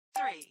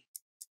3,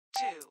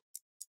 2,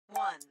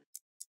 1.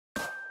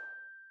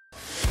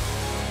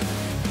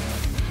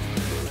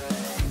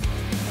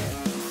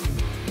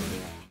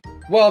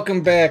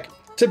 Welcome back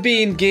to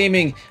Bean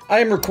Gaming.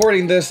 I'm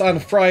recording this on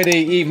Friday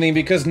evening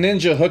because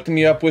Ninja hooked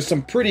me up with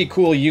some pretty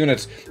cool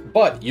units,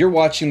 but you're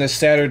watching this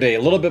Saturday,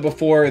 a little bit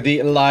before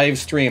the live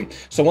stream.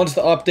 So once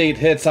the update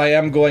hits, I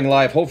am going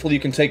live. Hopefully you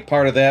can take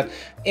part of that.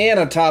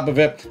 And on top of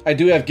it, I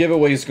do have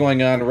giveaways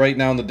going on right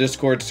now in the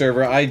Discord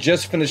server. I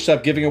just finished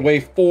up giving away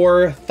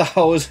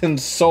 4,000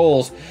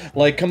 souls.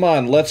 Like, come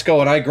on, let's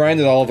go. And I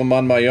grinded all of them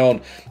on my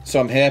own, so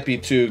I'm happy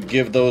to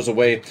give those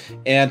away.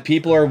 And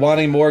people are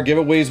wanting more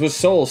giveaways with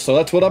souls, so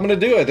that's what I'm going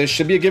to do. There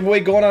should be a giveaway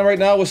going on right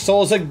now with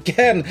souls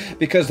again,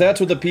 because that's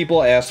what the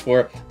people asked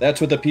for.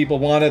 That's what the people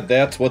wanted.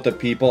 That's what the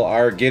people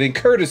are getting,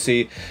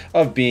 courtesy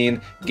of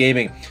Bean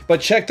Gaming. But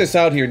check this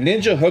out here.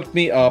 Ninja hooked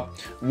me up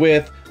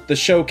with the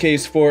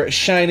showcase for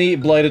Shiny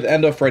Blighted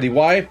Endo Freddy.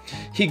 Why?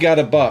 He got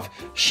a buff.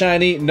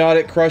 Shiny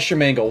Nautic Crusher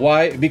Mangle.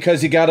 Why?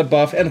 Because he got a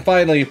buff. And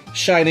finally,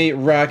 Shiny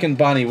Rockin'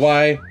 Bonnie.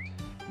 Why?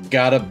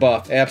 Got a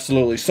buff.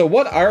 Absolutely. So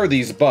what are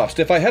these buffs?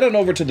 If I head on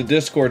over to the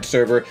Discord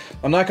server,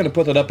 I'm not going to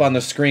put that up on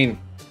the screen.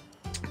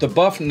 The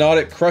buff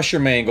Nautic Crusher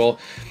Mangle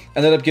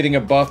ended up getting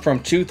a buff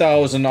from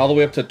 2,000 all the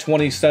way up to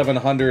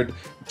 2,700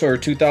 or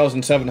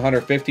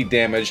 2,750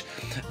 damage.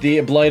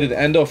 The Blighted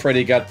Endo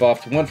Freddy got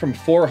buffed, went from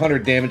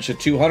 400 damage to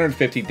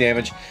 250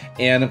 damage,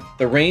 and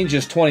the range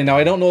is 20. Now,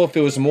 I don't know if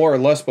it was more or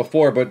less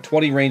before, but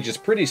 20 range is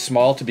pretty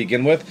small to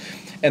begin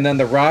with. And then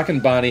the Rockin'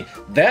 Bonnie,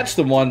 that's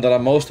the one that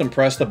I'm most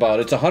impressed about.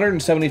 It's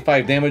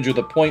 175 damage with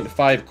a 0.5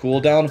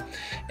 cooldown,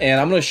 and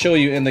I'm going to show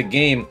you in the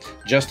game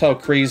just how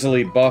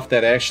crazily buffed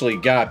that actually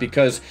got,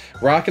 because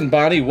Rockin'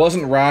 Bonnie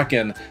wasn't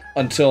rockin'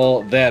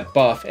 until that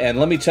buff, and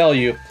let me tell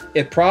you,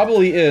 it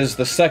probably is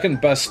the second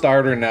best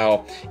starter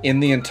now in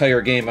the entire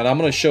game, and I'm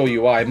going to show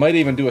you why. I might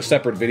even do a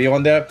separate video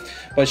on that,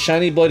 but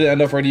Shiny Blighted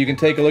Endo Freddy, you can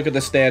take a look at the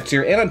stats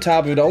here, and on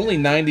top of it, only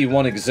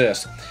 91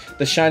 exist.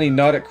 The Shiny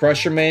Nautic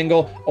Crusher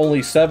Mangle,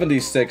 only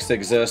 76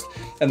 exist,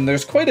 and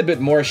there's quite a bit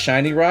more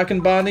Shiny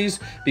Rockin' Bonnies,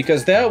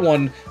 because that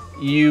one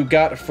you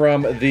got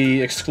from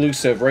the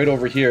exclusive right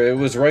over here. It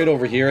was right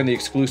over here in the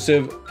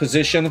exclusive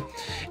position,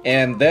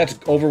 and that's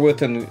over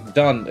with and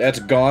done. That's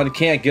gone.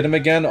 Can't get him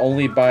again,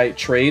 only by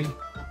trade.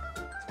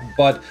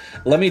 But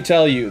let me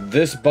tell you,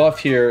 this buff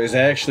here is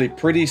actually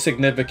pretty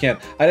significant.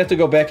 I'd have to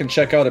go back and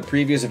check out a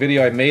previous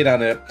video I made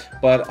on it,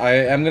 but I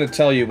am going to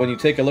tell you, when you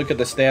take a look at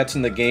the stats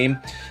in the game,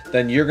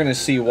 then you're going to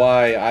see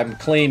why I'm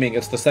claiming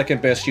it's the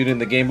second best unit in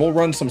the game. We'll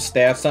run some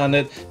stats on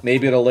it,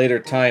 maybe at a later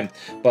time,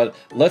 but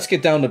let's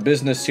get down to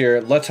business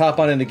here. Let's hop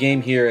on in the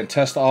game here and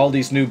test all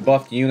these new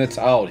buffed units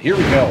out. Here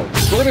we go.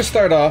 We're going to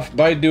start off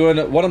by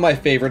doing one of my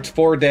favorites,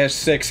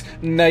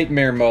 4-6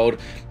 Nightmare Mode,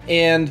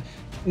 and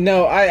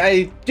no,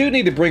 I do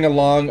need to bring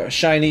along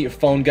Shiny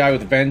Phone Guy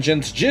with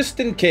Vengeance,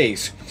 just in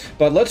case.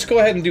 But let's go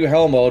ahead and do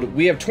Hell Mode.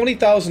 We have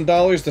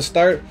 $20,000 to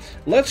start.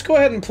 Let's go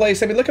ahead and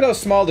place, I mean, look at how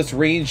small this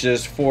range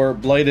is for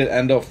Blighted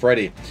Endo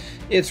Freddy.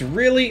 It's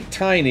really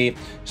tiny,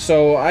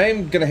 so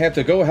I'm going to have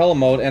to go Hell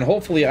Mode, and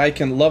hopefully I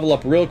can level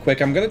up real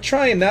quick. I'm going to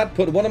try and not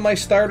put one of my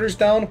starters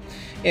down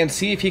and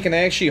see if he can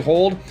actually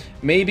hold.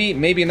 Maybe,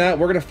 maybe not.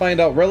 We're going to find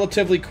out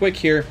relatively quick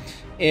here.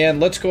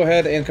 And let's go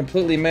ahead and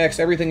completely max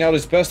everything out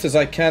as best as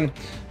I can.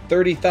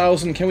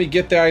 30,000, can we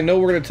get there? I know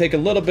we're going to take a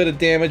little bit of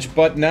damage,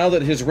 but now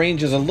that his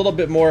range is a little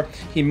bit more,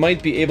 he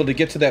might be able to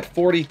get to that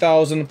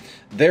 40,000.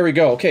 There we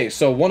go. Okay,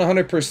 so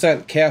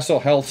 100%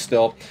 castle health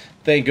still.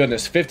 Thank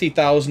goodness.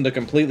 50,000 to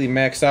completely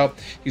max out.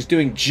 He's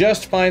doing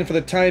just fine for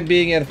the time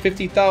being at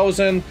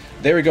 50,000.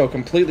 There we go,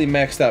 completely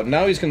maxed out.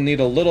 Now he's going to need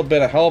a little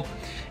bit of help.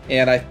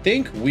 And I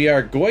think we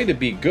are going to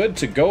be good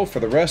to go for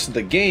the rest of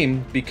the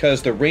game,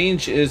 because the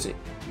range is...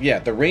 yeah,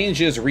 the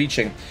range is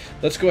reaching.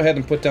 Let's go ahead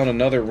and put down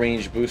another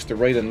range booster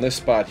right in this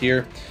spot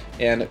here,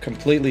 and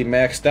completely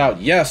maxed out.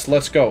 Yes,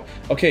 let's go.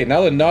 Okay,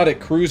 now the Nautic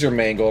Cruiser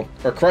Mangle,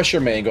 or Crusher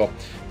Mangle,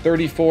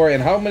 34,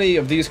 and how many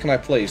of these can I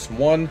place?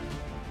 1,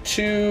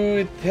 2,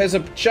 it has a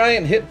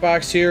giant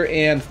hitbox here,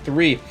 and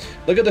 3.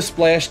 Look at the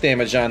splash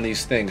damage on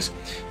these things.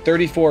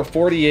 34,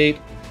 48,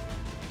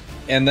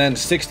 and then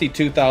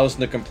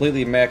 62,000 to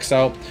completely max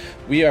out.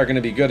 We are going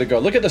to be good to go.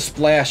 Look at the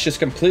splash, just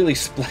completely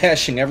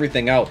splashing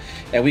everything out,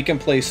 and we can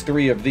place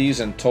 3 of these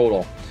in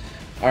total.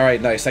 All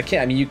right, nice. I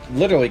mean, you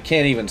literally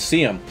can't even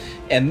see them.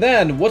 And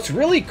then what's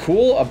really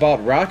cool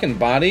about Rockin'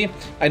 Bonnie,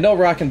 I know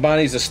Rockin'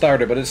 Bonnie's a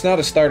starter, but it's not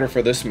a starter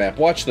for this map.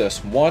 Watch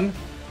this. 1,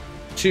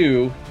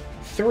 2,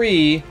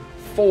 3,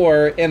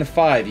 4, and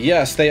 5.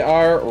 Yes, they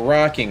are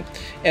rocking.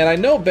 And I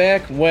know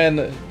back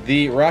when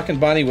the Rockin'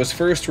 Bonnie was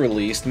first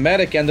released,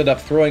 Matic ended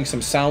up throwing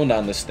some sound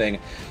on this thing.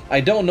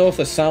 I don't know if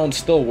the sound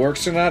still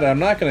works or not. I'm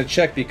not going to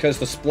check, because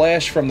the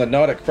splash from the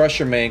Nautic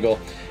Crusher Mangle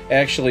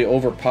actually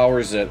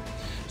overpowers it.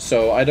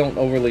 So I don't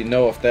overly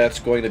know if that's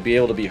going to be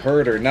able to be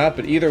heard or not,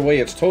 but either way,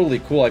 it's totally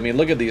cool. I mean,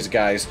 look at these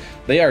guys.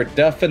 They are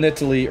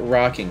definitely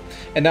rocking.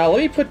 And now let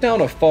me put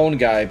down a phone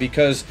guy,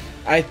 because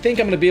I think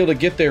I'm going to be able to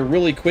get there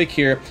really quick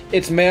here.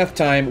 It's math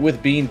time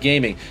with Bean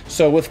Gaming.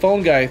 So with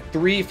Phone Guy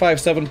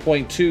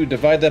 357.2,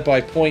 divide that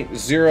by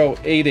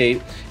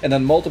 0.088, and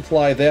then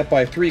multiply that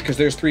by 3, because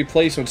there's 3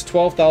 placements,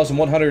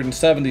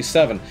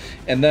 12,177.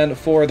 And then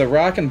for the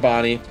Rockin'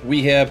 Bonnie,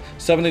 we have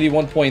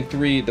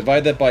 781.3,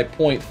 divide that by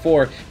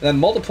 0.4, and then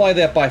multiply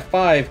that by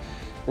 5.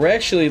 We're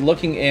actually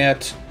looking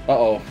at...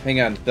 Uh-oh,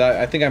 hang on.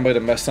 I think I might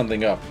have messed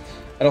something up.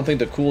 I don't think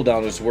the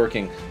cooldown is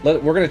working. We're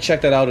going to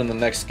check that out in the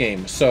next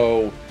game.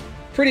 So,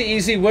 pretty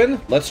easy win.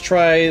 Let's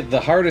try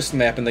the hardest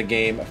map in the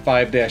game,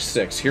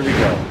 5-6. Here we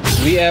go.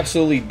 We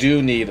absolutely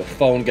do need a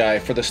Phone Guy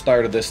for the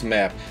start of this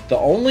map. The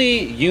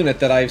only unit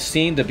that I've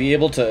seen to be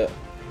able to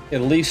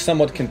at least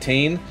somewhat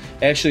contain,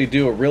 actually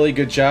do a really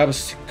good job,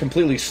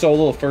 completely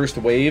solo first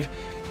wave,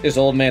 is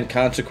Old Man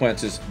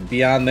Consequences.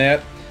 Beyond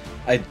that,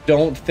 I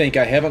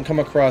haven't come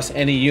across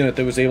any unit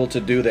that was able to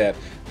do that.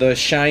 The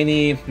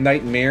shiny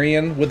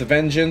Nightmarian with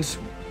Vengeance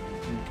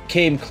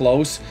came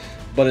close,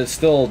 but it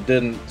still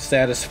didn't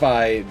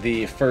satisfy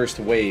the first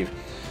wave.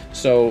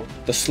 So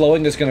the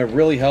slowing is going to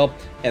really help,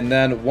 and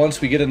then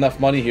once we get enough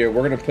money here,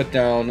 we're going to put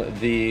down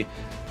the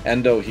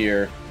Endo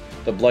here,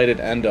 the Blighted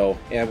Endo,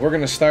 and we're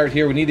going to start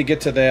here. We need to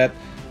get to that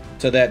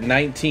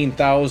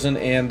 19,000,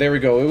 and there we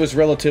go. It was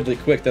relatively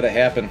quick that it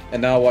happened.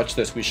 And now watch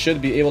this. We should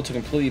be able to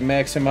completely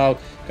max him out.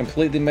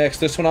 Completely max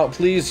this one out,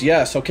 please.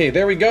 Yes. Okay,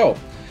 there we go.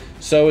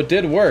 So it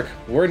did work.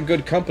 We're in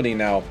good company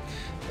now.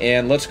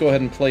 And let's go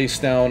ahead and place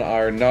down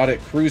our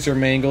Nautic Cruiser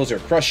Mangles, or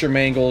Crusher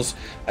Mangles.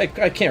 I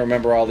can't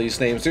remember all these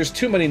names. There's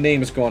too many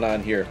names going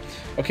on here.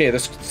 Okay,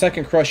 this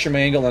second Crusher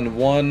Mangle and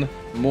one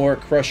more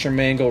Crusher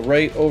Mangle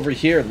right over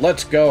here.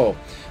 Let's go.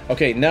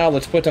 Okay, now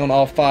let's put down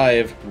all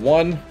 5.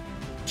 1,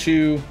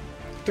 2,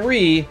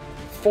 3,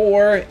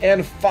 4,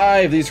 and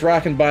 5. These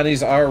Rockin'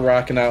 Bonnies are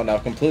rocking out now,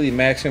 completely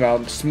maxing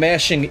out,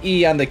 smashing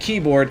E on the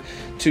keyboard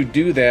to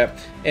do that.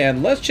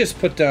 And let's just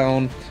put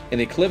down an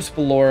Eclipse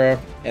Ballora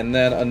and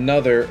then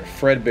another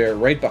Fredbear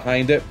right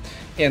behind it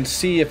and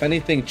see if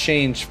anything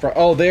changed.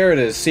 Oh, there it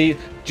is. See,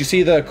 did you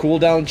see the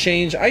cooldown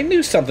change? I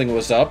knew something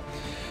was up.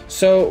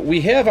 So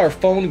we have our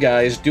Phone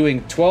Guys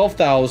doing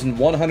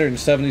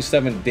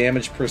 12,177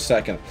 damage per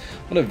second.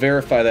 I'm going to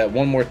verify that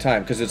one more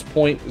time because it's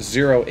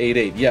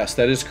 0.088. Yes,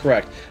 that is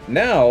correct.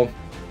 Now,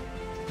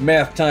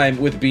 math time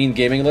with Bean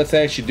Gaming. Let's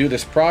actually do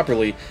this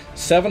properly.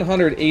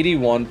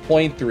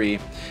 781.3,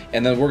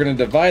 and then we're going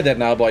to divide that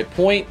now by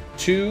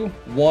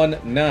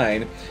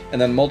 0.219,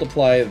 and then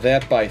multiply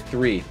that by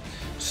 3.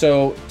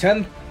 So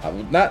 10,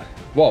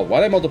 whoa, why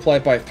did I multiply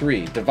it by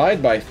 3?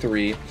 Divide by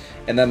 3,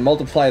 and then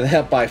multiply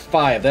that by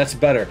 5. That's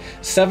better.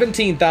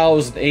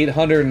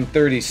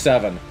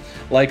 17,837.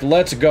 Like,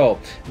 let's go.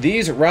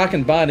 These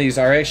Rockin'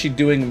 Bonnies are actually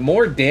doing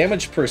more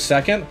damage per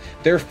second.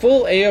 They're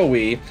full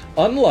AoE,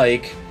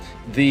 unlike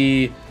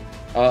the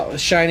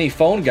Shiny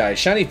Phone Guy.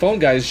 Shiny Phone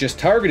Guy is just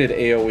targeted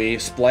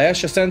AoE,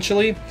 splash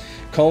essentially.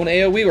 Cone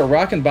AoE, where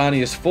Rockin' Bonnie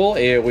is full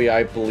AoE,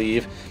 I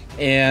believe.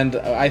 And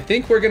I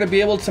think we're going to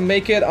be able to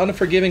make it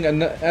Unforgiving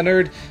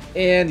entered.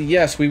 And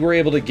yes, we were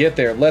able to get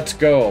there. Let's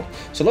go.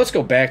 So let's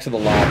go back to the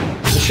lobby.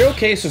 The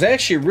showcase was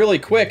actually really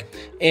quick,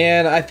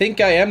 and I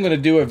think I am going to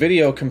do a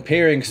video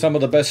comparing some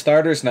of the best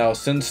starters now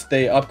since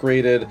they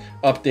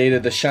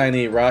updated the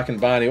shiny Rockin'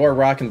 Bonnie, or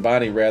Rockin'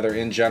 Bonnie rather,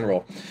 in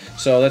general.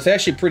 So that's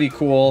actually pretty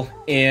cool,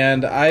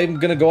 and I'm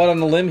going to go out on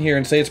a limb here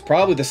and say it's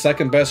probably the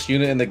second best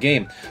unit in the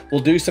game.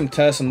 We'll do some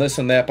tests and this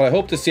and that, but I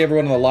hope to see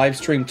everyone on the live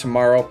stream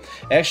tomorrow.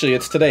 Actually,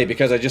 it's today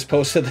because I just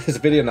posted this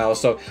video now,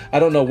 so I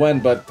don't know when,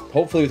 but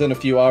hopefully within a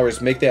few hours,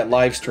 make that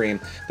live stream.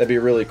 That'd be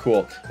really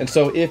cool. And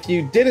so if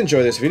you did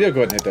enjoy this video,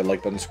 go ahead and hit that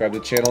like button, subscribe to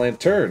the channel, and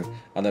turn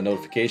on the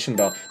notification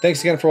bell. Thanks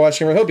again for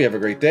watching. I hope you have a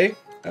great day,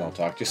 and I'll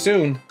talk to you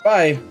soon.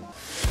 Bye!